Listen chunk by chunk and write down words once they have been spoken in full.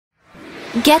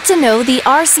Get to know the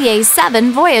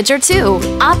RCA7 Voyager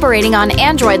 2. Operating on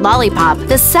Android Lollipop,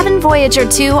 the 7 Voyager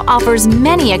 2 offers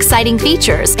many exciting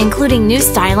features, including new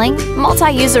styling,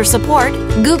 multi-user support,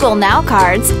 Google Now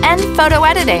cards, and photo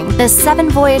editing. The 7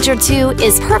 Voyager 2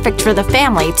 is perfect for the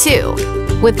family, too.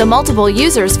 With the multiple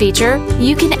users feature,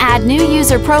 you can add new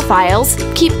user profiles,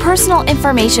 keep personal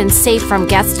information safe from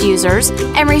guest users,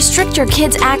 and restrict your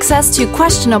kids' access to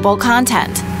questionable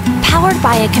content. Powered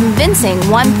by a convincing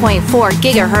 1.4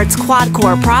 GHz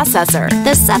quad-core processor,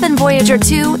 the 7 Voyager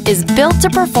 2 is built to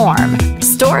perform.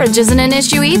 Storage isn't an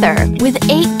issue either, with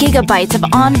 8 GB of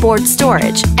onboard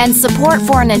storage and support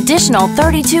for an additional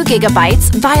 32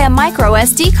 GB via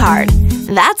microSD card.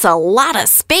 That's a lot of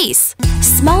space!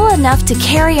 Small enough to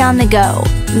carry on the go,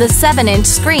 the 7-inch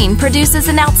screen produces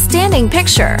an outstanding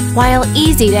picture while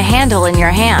easy to handle in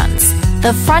your hands.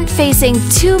 The front-facing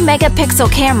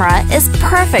 2-megapixel camera is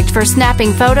perfect for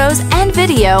snapping photos and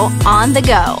video on the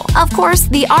go. Of course,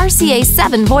 the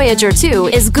RCA7 Voyager 2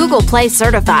 is Google Play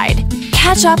certified.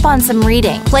 Catch up on some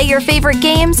reading, play your favorite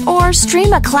games, or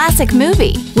stream a classic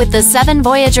movie. With the 7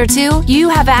 Voyager 2, you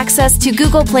have access to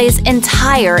Google Play's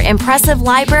entire impressive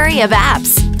library of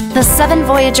apps. The 7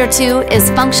 Voyager 2 is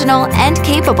functional and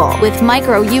capable with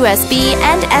micro USB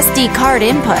and SD card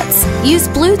inputs. Use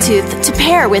Bluetooth to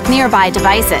pair with nearby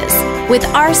devices. With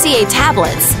RCA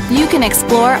tablets, you can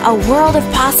explore a world of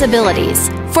possibilities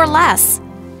for less.